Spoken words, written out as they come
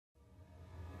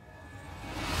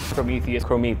Prometheus,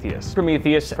 Prometheus,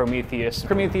 Prometheus, Prometheus,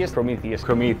 Prometheus, Prometheus,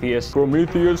 Prometheus,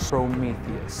 Prometheus,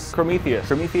 Prometheus, Prometheus,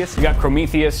 Prometheus. You got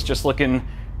Prometheus just looking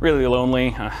really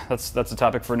lonely. That's a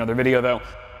topic for another video though.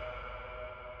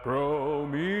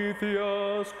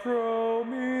 Prometheus,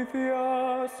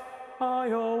 Prometheus,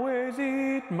 I always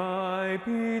eat my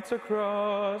pizza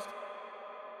crust.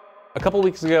 A couple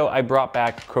weeks ago, I brought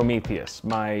back Prometheus,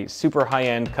 my super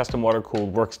high-end custom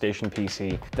water-cooled workstation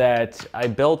PC that I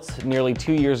built nearly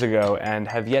 2 years ago and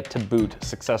have yet to boot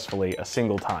successfully a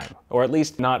single time, or at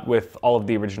least not with all of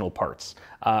the original parts.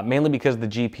 Mainly because the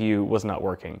GPU was not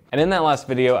working. And in that last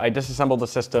video, I disassembled the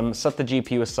system, set the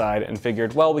GPU aside, and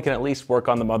figured, well, we can at least work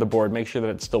on the motherboard, make sure that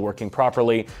it's still working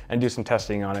properly, and do some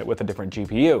testing on it with a different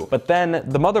GPU. But then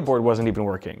the motherboard wasn't even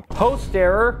working. Host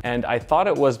error, and I thought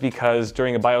it was because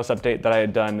during a BIOS update that I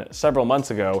had done several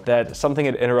months ago, that something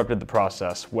had interrupted the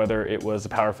process, whether it was a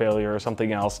power failure or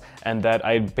something else, and that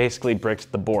I basically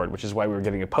bricked the board, which is why we were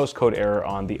getting a postcode error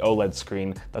on the OLED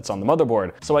screen that's on the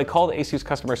motherboard. So I called ASUS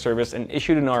customer service and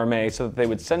issued an RMA so that they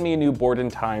would send me a new board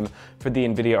in time for the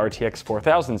NVIDIA RTX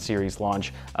 4000 series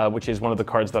launch, which is one of the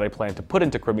cards that I plan to put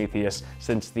into Prometheus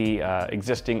since the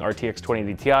existing RTX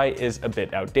 2080 Ti is a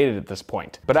bit outdated at this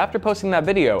point. But after posting that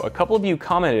video, a couple of you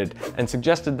commented and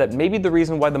suggested that maybe the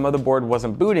reason why the motherboard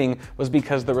wasn't booting was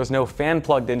because there was no fan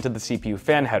plugged into the CPU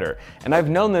fan header. And I've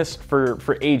known this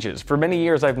for ages. For many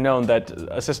years I've known that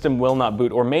a system will not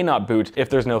boot or may not boot if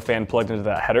there's no fan plugged into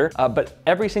that header. But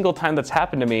every single time that's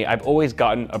happened to me, I've always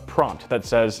gotten a prompt that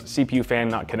says CPU fan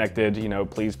not connected, you know,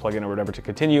 please plug in or whatever to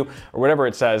continue, or whatever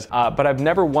it says, but I've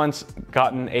never once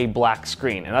gotten a black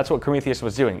screen, and that's what Prometheus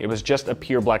was doing. It was just a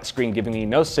pure black screen giving me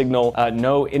no signal,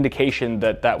 no indication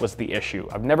that that was the issue.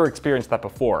 I've never experienced that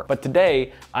before, but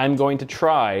today I'm going to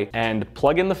try and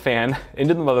plug in the fan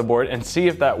into the motherboard and see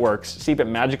if that works, see if it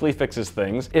magically fixes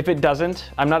things. If it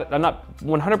doesn't, I'm not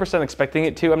 100% expecting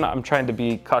it to. I'm trying to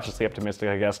be cautiously optimistic,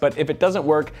 I guess, but if it doesn't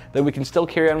work, then we can still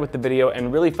carry on with the video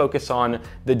and really focus on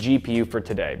the GPU for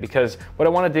today, because what I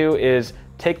want to do is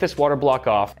take this water block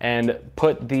off and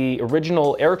put the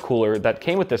original air cooler that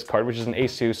came with this card, which is an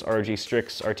ASUS ROG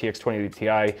Strix RTX 2080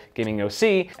 Ti Gaming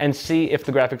OC, and see if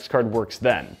the graphics card works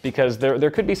then. Because there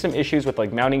could be some issues with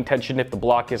like mounting tension if the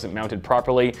block isn't mounted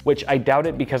properly, which I doubt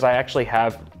it because I actually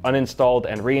have uninstalled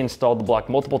and reinstalled the block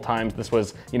multiple times. This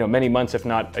was, you know, many months, if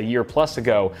not a year plus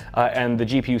ago, and the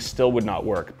GPU still would not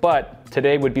work. But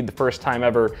today would be the first time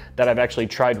ever that I've actually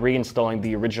tried reinstalling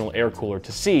the original air cooler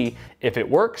to see if it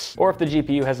works or if the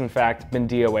GPU has in fact been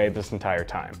DOA this entire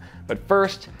time. But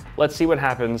first, let's see what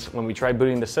happens when we try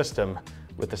booting the system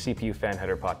with the CPU fan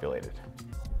header populated.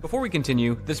 Before we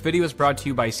continue, this video is brought to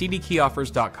you by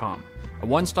cdkeyoffers.com, a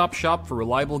one-stop shop for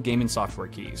reliable gaming software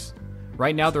keys.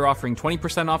 Right now they're offering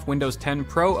 20% off Windows 10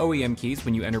 Pro OEM keys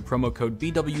when you enter promo code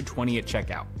BW20 at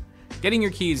checkout. Getting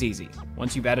your key is easy.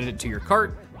 Once you've added it to your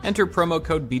cart, enter promo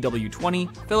code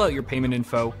BW20, fill out your payment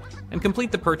info, and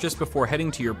complete the purchase before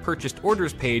heading to your purchased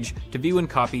orders page to view and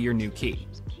copy your new key.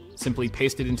 Simply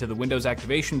paste it into the Windows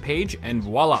activation page and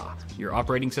voila, your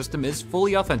operating system is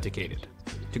fully authenticated.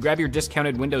 To grab your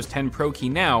discounted Windows 10 Pro key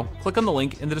now, click on the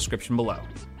link in the description below.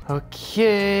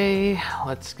 Okay,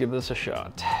 let's give this a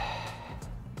shot.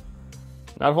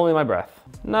 Not holding my breath.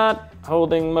 Not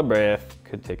holding my breath.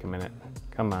 Could take a minute.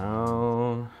 Come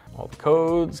on. All the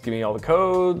codes, give me all the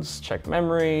codes, check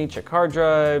memory, check hard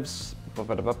drives,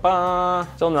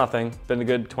 still nothing. Been a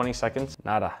good 20 seconds.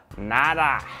 Nada,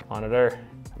 nada. Monitor,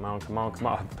 come on, come on, come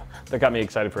on. That got me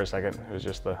excited for a second. It was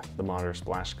just the monitor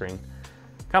splash screen.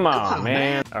 Come on,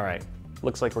 man. All right,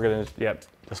 looks like we're gonna, yep,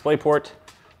 DisplayPort,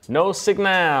 no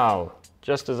signal,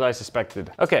 just as I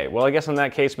suspected. Okay, well, I guess in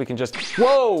that case we can just,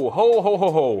 whoa, ho, ho,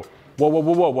 ho, ho. Whoa, whoa,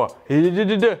 whoa, whoa, whoa.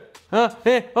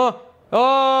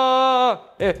 Oh,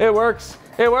 it works,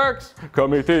 it works.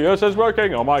 Prometheus is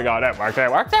working. Oh my God, it works,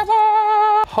 it works, it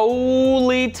works.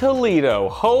 Holy Toledo,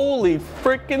 holy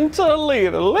freaking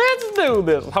Toledo. Let's do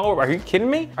this. Are you kidding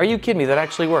me? Are you kidding me? That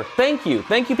actually worked. Thank you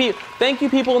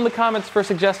people in the comments for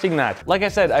suggesting that. Like I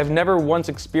said, I've never once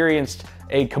experienced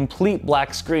a complete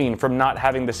black screen from not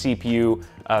having the CPU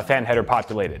fan header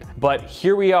populated. But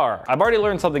here we are. I've already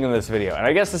learned something in this video, and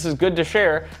I guess this is good to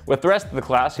share with the rest of the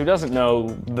class who doesn't know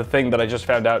the thing that I just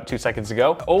found out 2 seconds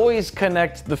ago. Always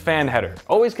connect the fan header.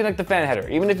 Always connect the fan header.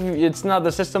 Even if it's not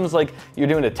the system's like you're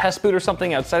doing a test boot or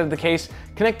something outside of the case,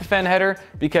 connect the fan header,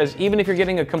 because even if you're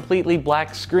getting a completely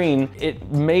black screen, it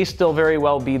may still very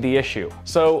well be the issue.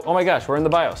 So, oh my gosh, we're in the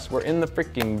BIOS. We're in the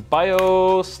freaking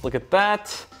BIOS. Look at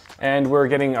that. And we're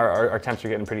getting, our temps are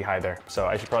getting pretty high there. So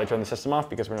I should probably turn the system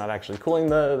off because we're not actually cooling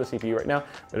the CPU right now.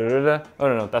 Oh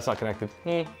no, that's not connected.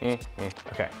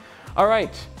 Okay. All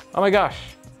right, oh my gosh.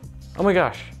 Oh my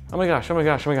gosh. Oh my gosh, oh my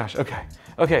gosh, oh my gosh, okay.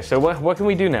 Okay, so what can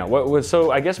we do now?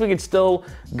 So I guess we could still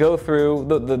go through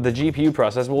the GPU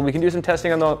process. Well, we can do some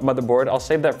testing on the motherboard. I'll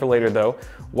save that for later though.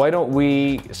 Why don't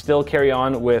we still carry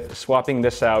on with swapping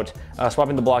this out,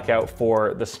 swapping the block out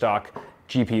for the stock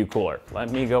GPU cooler.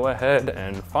 Let me go ahead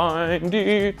and find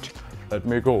it. Let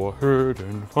me go ahead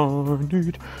and find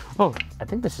it. Oh, I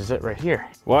think this is it right here.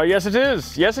 Well, yes it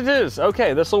is. Yes it is.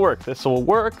 Okay, this will work. This will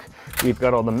work. We've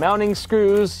got all the mounting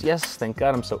screws. Yes, thank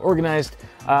God I'm so organized.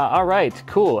 All right,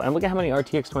 cool. And look at how many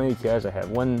RTX 2080 Ti's I have.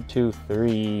 1, 2,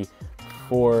 3,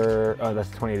 4. Oh, that's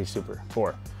 2080 Super.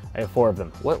 4. I have 4 of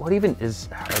them. What even is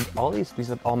all these?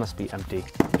 These all must be empty.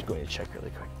 Let's go ahead and check really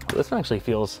quick. Oh, this one actually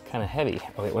feels kind of heavy.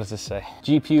 Oh wait, what does this say?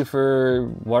 GPU for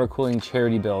water cooling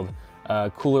charity build.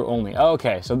 Cooler only. Oh,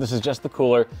 okay, so this is just the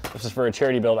cooler. This is for a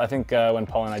charity build. I think when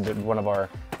Paul and I did one of our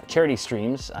charity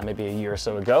streams, maybe a year or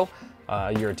so ago,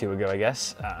 a year or two ago, I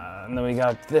guess. And then we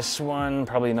got this one,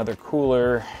 probably another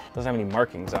cooler. Doesn't have any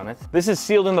markings on it. This is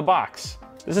sealed in the box.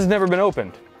 This has never been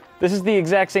opened. This is the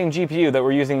exact same GPU that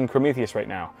we're using in Prometheus right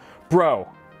now. Bro,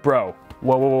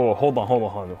 whoa, hold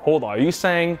on. Are you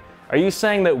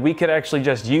saying that we could actually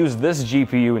just use this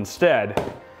GPU instead?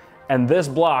 And this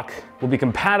block will be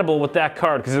compatible with that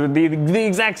card because it would be the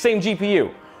exact same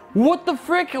GPU. What the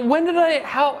frick? When did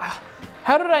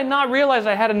how did I not realize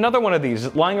I had another one of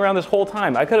these lying around this whole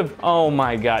time? I could have, oh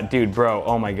my God, dude, bro,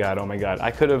 oh my God.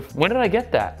 I could have, when did I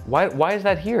get that? Why is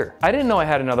that here? I didn't know I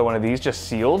had another one of these just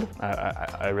sealed.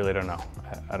 I really don't know.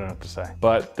 I don't know what to say,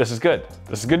 but this is good.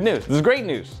 This is good news. This is great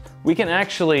news. We can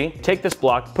actually take this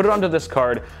block, put it onto this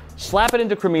card, slap it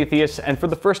into Prometheus, and for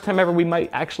the first time ever, we might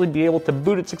actually be able to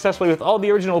boot it successfully with all the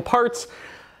original parts.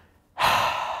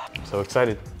 I'm so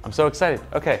excited. I'm so excited.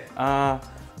 Okay,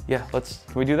 yeah,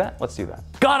 can we do that? Let's do that.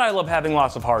 God, I love having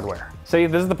lots of hardware. See,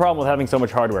 this is the problem with having so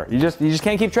much hardware. You just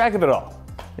can't keep track of it all.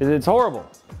 It's horrible.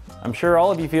 I'm sure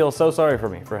all of you feel so sorry for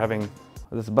me for having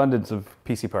this abundance of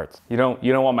PC parts. You don't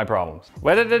want my problems.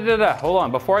 Wait, hold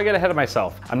on, before I get ahead of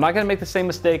myself, I'm not gonna make the same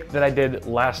mistake that I did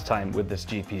last time with this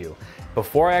GPU.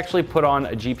 Before I actually put on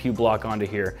a GPU block onto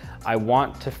here, I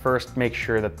want to first make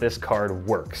sure that this card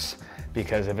works.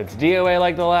 Because if it's DOA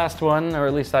like the last one, or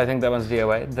at least I think that one's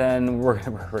DOA, then we're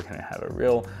gonna have a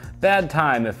real bad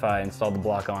time if I install the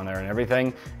block on there and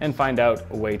everything and find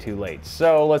out way too late.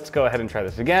 So let's go ahead and try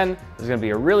this again. This is gonna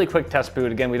be a really quick test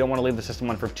boot. Again, we don't wanna leave the system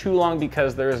on for too long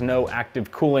because there is no active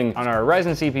cooling on our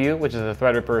Ryzen CPU, which is a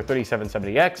Threadripper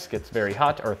 3770X. Gets very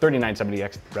hot, or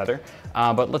 3970X rather.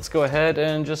 But let's go ahead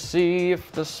and just see if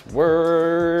this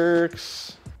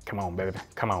works. Come on, baby,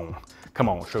 come on. Come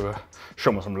on, sugar,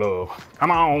 show me some love.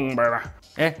 Come on, baby.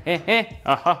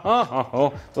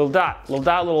 Little dot,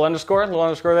 little underscore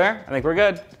there. I think we're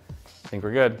good. I think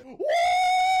we're good.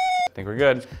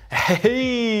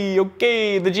 Hey,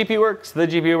 okay, the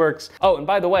GPU works. Oh, and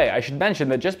by the way, I should mention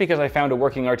that just because I found a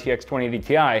working RTX 2080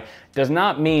 Ti does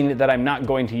not mean that I'm not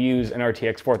going to use an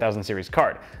RTX 4000 series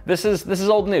card. This is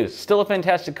old news. Still a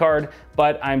fantastic card,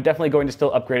 but I'm definitely going to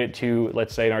still upgrade it to,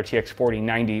 let's say, an RTX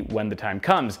 4090 when the time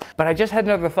comes. But I just had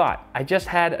another thought.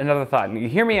 And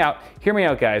hear me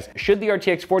out, guys. Should the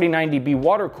RTX 4090 be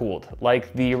water-cooled,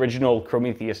 like the original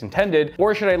Prometheus intended,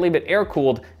 or should I leave it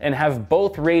air-cooled and have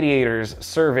both radiators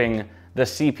serving the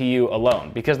CPU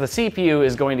alone? Because the CPU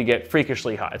is going to get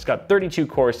freakishly hot. It's got 32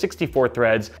 cores, 64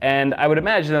 threads, and I would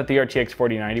imagine that the RTX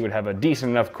 4090 would have a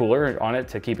decent enough cooler on it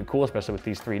to keep it cool, especially with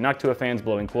these 3 Noctua fans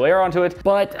blowing cool air onto it.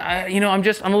 But I'm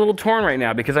a little torn right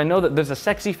now because I know that there's a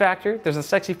sexy factor. There's a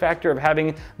sexy factor of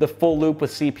having the full loop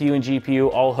with CPU and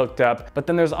GPU all hooked up, but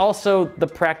then there's also the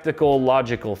practical,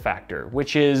 logical factor,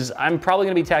 which is I'm probably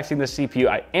going to be taxing the CPU.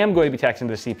 I am going to be taxing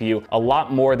the CPU a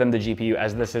lot more than the GPU,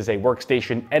 as this is a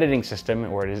workstation editing system,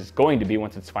 or it is going to be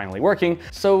once it's finally working.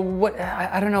 So what?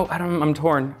 I don't know. I'm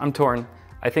torn.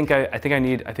 I think I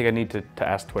need to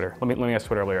ask Twitter. Let me ask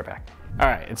Twitter. I'll be right back. All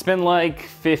right, it's been like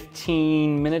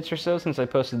 15 minutes or so since I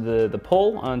posted the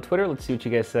poll on Twitter. Let's see what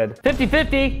you guys said.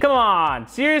 50-50. Come on,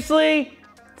 seriously.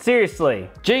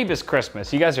 Jeebus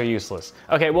Christmas, you guys are useless.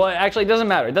 Okay, well, actually, it doesn't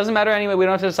matter. It doesn't matter anyway. We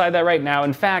don't have to decide that right now.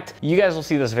 In fact, you guys will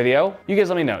see this video. You guys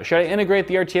let me know. Should I integrate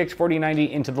the RTX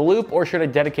 4090 into the loop, or should I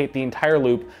dedicate the entire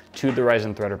loop to the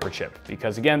Ryzen Threadripper chip?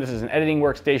 Because again, this is an editing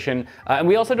workstation, and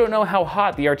we also don't know how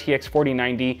hot the RTX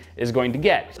 4090 is going to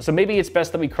get. So maybe it's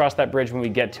best that we cross that bridge when we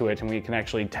get to it, and we can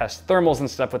actually test thermals and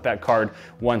stuff with that card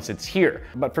once it's here.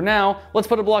 But for now, let's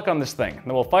put a block on this thing.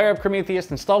 Then we'll fire up Prometheus,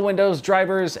 install Windows,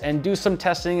 drivers, and do some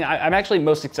testing. I'm actually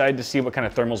most excited to see what kind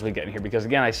of thermals we get in here, because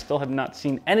again, I still have not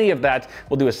seen any of that.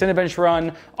 We'll do a Cinebench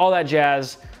run, all that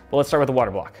jazz. But let's start with the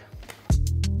water block.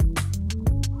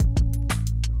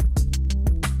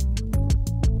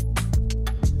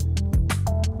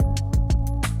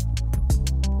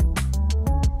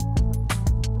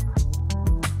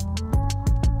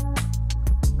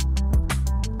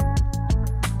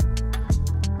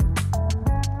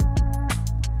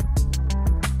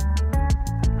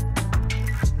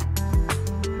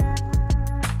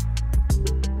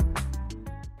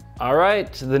 All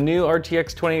right, the new RTX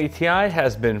 2080 Ti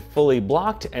has been fully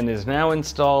blocked and is now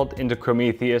installed into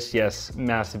Prometheus. Yes,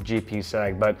 massive GPU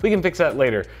sag, but we can fix that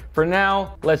later. For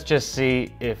now, let's just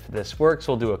see if this works.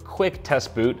 We'll do a quick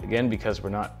test boot, again, because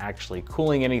we're not actually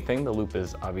cooling anything. The loop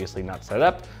is obviously not set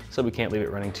up, so we can't leave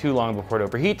it running too long before it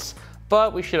overheats,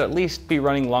 but we should at least be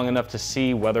running long enough to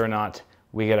see whether or not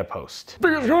we get a post.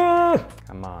 Come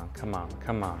on, come on,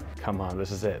 come on, come on. This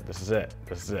is it, this is it,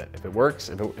 this is it. If it works,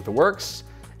 if it works,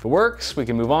 we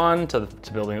can move on to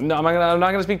building. No, I'm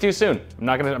not gonna speak too soon. I'm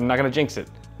not gonna jinx it.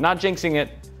 Not jinxing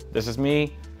it. This is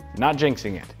me, not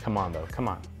jinxing it. Come on though, come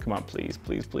on, please,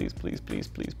 please, please, please, please,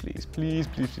 please, please, please, please,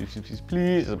 please, please,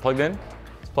 please. Is it plugged in?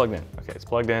 It's plugged in. Okay, it's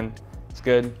plugged in. It's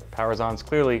good. Power's on. It's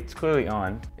clearly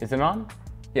on. Is it on?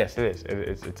 Yes, it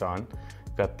is. It's on.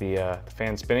 Got the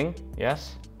fan spinning.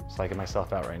 Yes. I'm psyching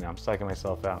myself out right now. I'm psyching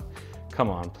myself out. Come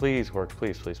on, please work,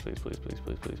 please, please, please, please, please,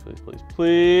 please, please, please, please,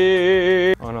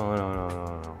 please. Oh no, no, no,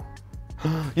 no,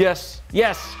 no. Yes,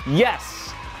 yes,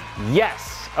 yes,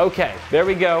 yes. Okay, there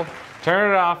we go.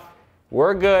 Turn it off.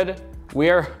 We're good.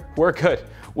 We're good.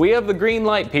 We have the green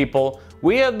light, people.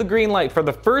 We have the green light. For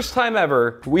the first time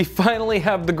ever, we finally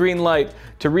have the green light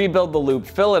to rebuild the loop,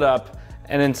 fill it up,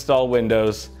 and install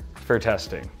Windows for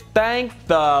testing. Thank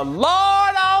the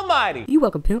Lord Almighty. You're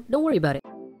welcome, pimp. Don't worry about it.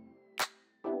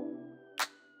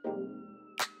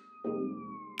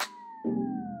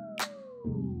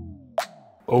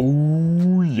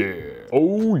 Oh yeah,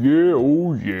 oh yeah,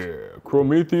 oh yeah.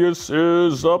 Prometheus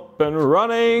is up and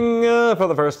running for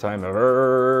the first time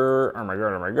ever. Oh my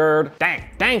god, oh my god.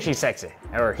 Dang, she's sexy.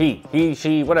 Or he,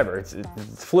 she, whatever. It's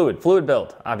fluid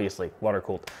build, obviously, water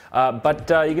cooled. But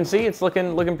you can see it's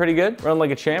looking pretty good. Running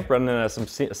like a champ, running some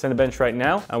Cinebench right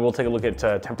now. We'll take a look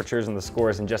at temperatures and the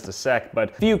scores in just a sec. But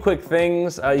a few quick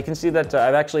things. You can see that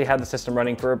I've actually had the system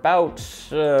running for about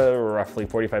roughly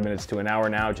 45 minutes to an hour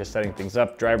now, just setting things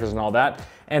up, drivers and all that.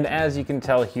 And as you can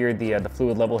tell here, the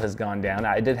fluid level has gone down.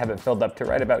 I did have it filled up to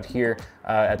right about here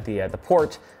at the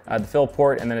port, the fill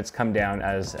port, and then it's come down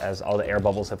as all the air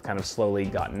bubbles have kind of slowly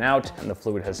gotten out and the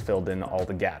fluid has filled in all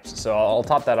the gaps. So I'll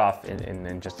top that off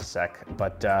in just a sec.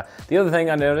 But the other thing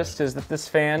I noticed is that this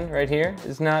fan right here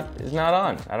is not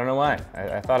on. I don't know why.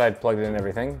 I thought I'd plugged it in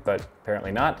everything, but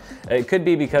apparently not. It could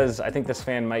be because I think this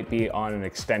fan might be on an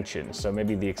extension. So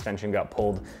maybe the extension got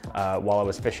pulled while I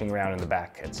was fishing around in the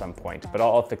back at some point, but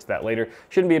I'll fix that later.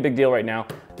 Shouldn't be a big deal right now.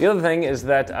 The other thing is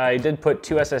that I did put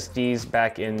two SSDs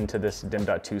back into this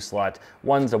DIMM.2 slot.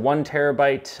 One's a 1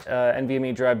 terabyte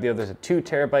NVMe drive, the other's a 2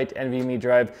 terabyte NVMe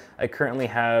drive. I currently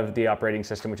have the operating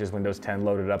system, which is Windows 10,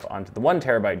 loaded up onto the 1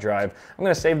 terabyte drive. I'm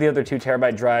gonna save the other 2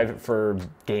 terabyte drive for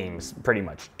games, pretty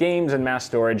much. Games and mass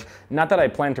storage. Not that I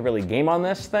plan to really game on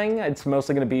this thing. It's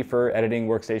mostly gonna be for editing,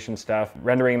 workstation stuff,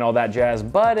 rendering and all that jazz.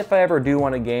 But if I ever do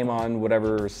want to game on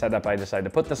whatever setup I decide to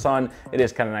put this on, it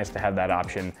is kind of nice to have that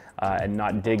option and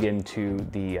not dig into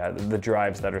the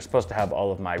drives that are supposed to have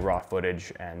all of my raw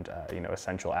footage and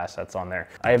essential assets on there.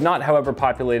 I have not, however,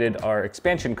 populated our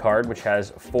expansion card, which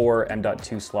has 4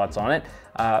 M.2 slots on it.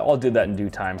 I'll do that in due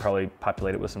time, probably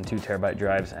populate it with some 2 terabyte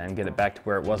drives and get it back to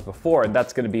where it was before. And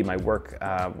that's gonna be my work,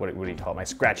 what do you call it, my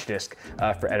scratch disk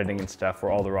for editing and stuff,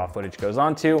 where all the raw footage goes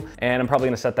onto. And I'm probably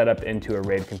gonna set that up into a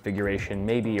RAID configuration,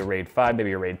 maybe a RAID 5,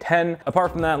 maybe a RAID 10.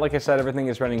 Apart from that, like I said, everything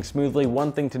is running smoothly.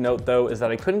 One thing to note though is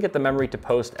that I couldn't get the memory to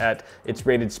post at its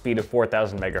rated speed of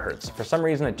 4,000 megahertz. For some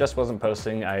reason, it just wasn't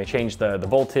posting. I changed the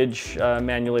voltage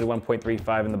manually to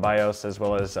 1.35 in the BIOS, as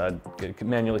well as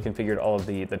manually configured all of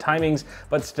the timings,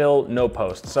 but still no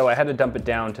post. So I had to dump it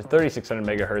down to 3,600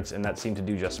 megahertz, and that seemed to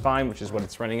do just fine, which is what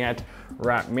it's running at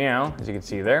right now, as you can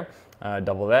see there.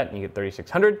 Double that and you get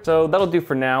 3,600. So that'll do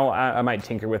for now. I might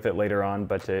tinker with it later on,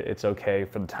 but it's okay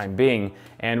for the time being.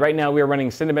 And right now we are running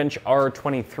Cinebench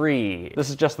R23. This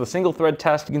is just the single thread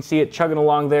test. You can see it chugging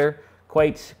along there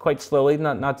quite slowly,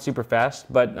 not super fast,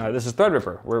 but this is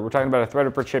Threadripper. We're talking about a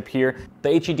Threadripper chip here. The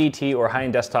HEDT or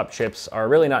high-end desktop chips are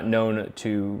really not known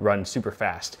to run super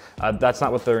fast. That's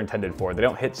not what they're intended for. They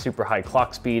don't hit super high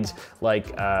clock speeds like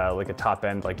a top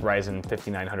end like Ryzen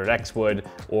 5900X would,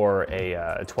 or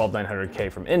a 12900K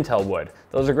from Intel would.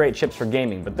 Those are great chips for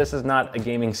gaming, but this is not a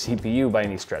gaming CPU by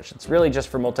any stretch. It's really just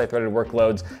for multi-threaded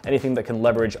workloads, anything that can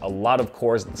leverage a lot of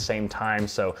cores at the same time.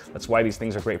 So that's why these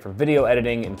things are great for video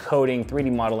editing, encoding,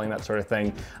 lighting, 3D modeling, that sort of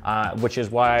thing, which is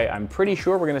why I'm pretty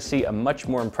sure we're gonna see a much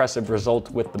more impressive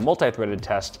result with the multi-threaded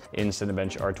test in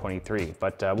Cinebench R23.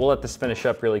 But we'll let this finish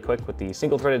up really quick with the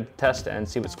single-threaded test and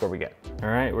see what score we get. All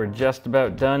right, we're just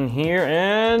about done here,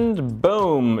 and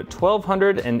boom,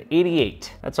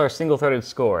 1288. That's our single-threaded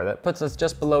score. That puts us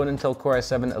just below an Intel Core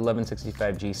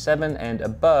i7-1165G7 and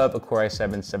above a Core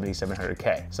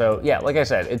i7-7700K. So yeah, like I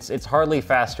said, it's hardly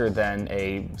faster than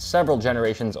a several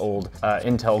generations old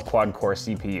Intel quad-core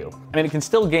CPU. I mean, it can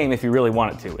still game if you really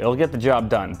want it to. It'll get the job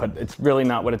done, but it's really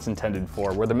not what it's intended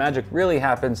for. Where the magic really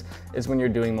happens is when you're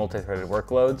doing multi-threaded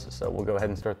workloads. So we'll go ahead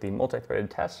and start the multi-threaded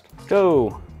test.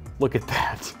 Go! Look at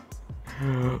that.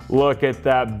 Look at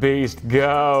that beast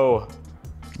go.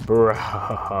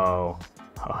 Bro.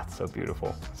 Oh, it's so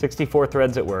beautiful. 64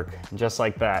 threads at work, just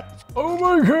like that. Oh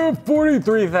my God,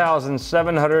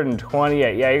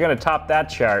 43,728. Yeah, you're gonna top that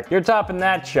chart. You're topping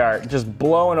that chart, just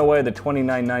blowing away the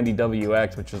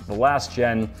 2990WX, which is the last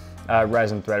gen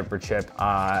Ryzen Threadripper chip,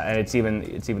 and it's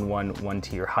even one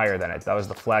tier higher than it. That was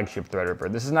the flagship Threadripper.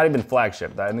 This is not even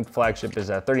flagship. I think flagship is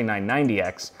a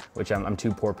 3990X, which I'm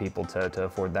too poor people to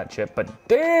afford that chip. But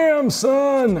damn,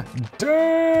 son,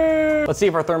 damn! Let's see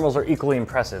if our thermals are equally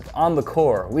impressive. On the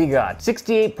core, we got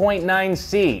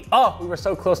 68.9C. Oh, we were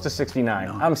so close to 69.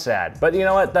 I'm sad, but you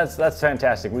know what? That's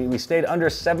fantastic. We stayed under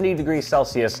 70 degrees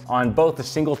Celsius on both the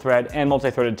single thread and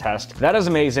multi-threaded test. That is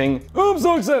amazing. Oh, I'm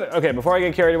so excited. Okay, before I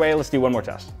get carried away, let's do one more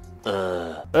test.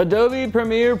 Adobe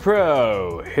Premiere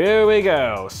Pro, here we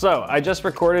go. So I just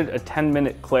recorded a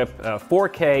 10-minute clip,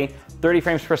 4K, 30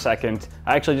 frames per second.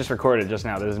 I actually just recorded it just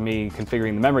now. This is me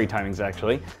configuring the memory timings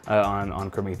actually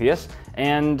on Prometheus.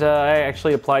 And I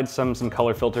actually applied some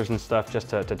color filters and stuff just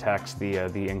to tax the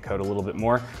encode a little bit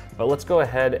more. But let's go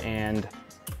ahead and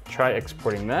try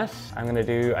exporting this.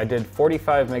 I did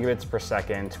 45 megabits per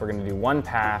second. We're gonna do one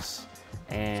pass.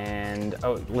 And,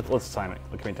 oh, let's time it.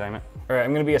 Can we time it? All right,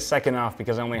 I'm gonna be a second off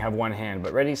because I only have one hand,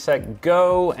 but ready, set,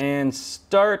 go, and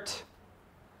start.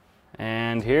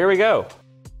 And here we go.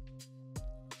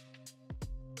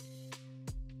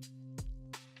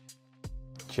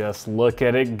 Just look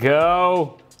at it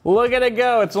go. Look at it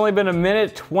go. It's only been 1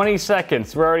 minute, 20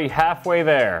 seconds. We're already halfway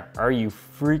there. Are you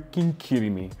freaking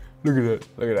kidding me? Look at that,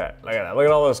 look at that, look at that. Look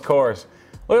at all those cores.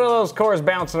 Look at all those cores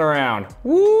bouncing around.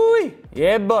 Woo!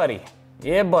 Yeah, buddy.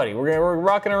 Yeah, buddy, we're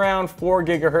rocking around 4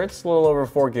 gigahertz, a little over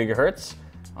 4 gigahertz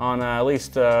on at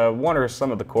least one or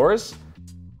some of the cores.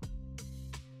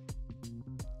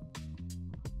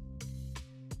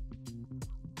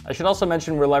 I should also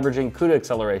mention we're leveraging CUDA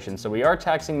acceleration, so we are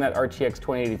taxing that RTX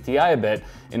 2080 Ti a bit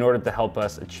in order to help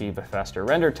us achieve a faster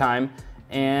render time,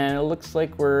 and it looks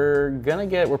like we're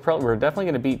definitely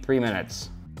gonna beat 3 minutes.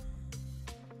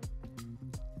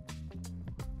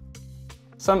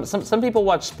 Some people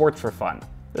watch sports for fun.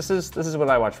 This is what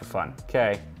I watch for fun.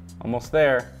 Okay, almost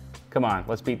there. Come on,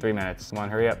 let's beat 3 minutes. Come on,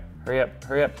 hurry up, hurry up,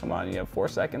 hurry up. Come on, you have 4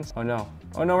 seconds. Oh no,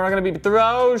 we're not gonna beat 3.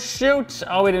 Oh shoot!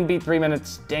 Oh, we didn't beat 3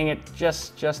 minutes. Dang it,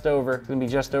 just over. It's gonna be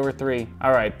just over 3.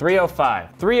 All right,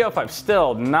 305. 305,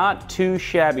 still not too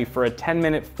shabby for a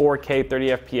 10-minute 4K 30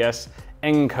 FPS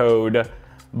encode.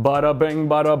 Bada bing,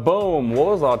 bada boom. What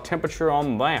was our temperature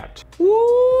on that?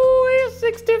 Woo,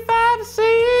 65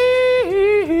 C.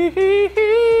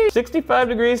 65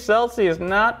 degrees Celsius,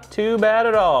 not too bad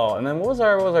at all. And then what was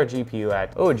our GPU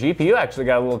at? Oh, GPU actually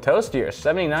got a little toastier,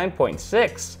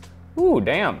 79.6. Ooh,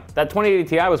 damn. That 2080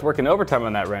 Ti was working overtime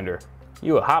on that render.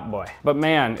 You a hot boy. But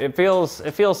man, it feels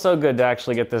so good to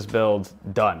actually get this build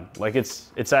done. Like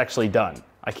it's actually done.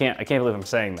 I can't believe I'm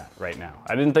saying that right now.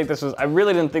 I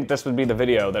really didn't think this would be the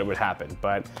video that would happen,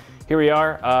 but here we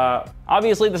are.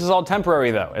 Obviously this is all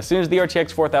temporary though. As soon as the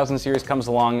RTX 4000 series comes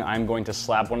along, I'm going to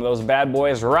slap one of those bad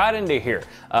boys right into here.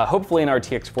 Hopefully an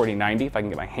RTX 4090 if I can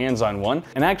get my hands on one.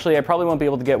 And actually I probably won't be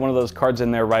able to get one of those cards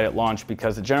in there right at launch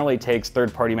because it generally takes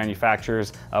third-party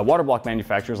manufacturers, water block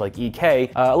manufacturers like EK,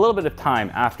 a little bit of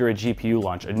time after a GPU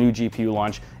launch, a new GPU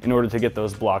launch, in order to get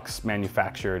those blocks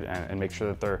manufactured and make sure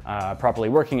that they're properly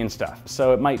working and stuff.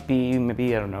 So it might be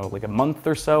maybe, I don't know, like a month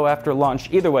or so after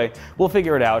launch. Either way, we'll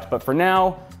figure it out. But for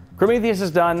now, Prometheus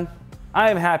is done.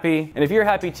 I am happy, and if you're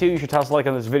happy too, you should toss a like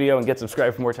on this video and get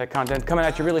subscribed for more tech content coming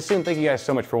at you really soon. Thank you guys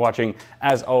so much for watching.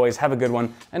 As always, have a good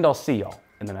one, and I'll see y'all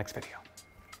in the next video.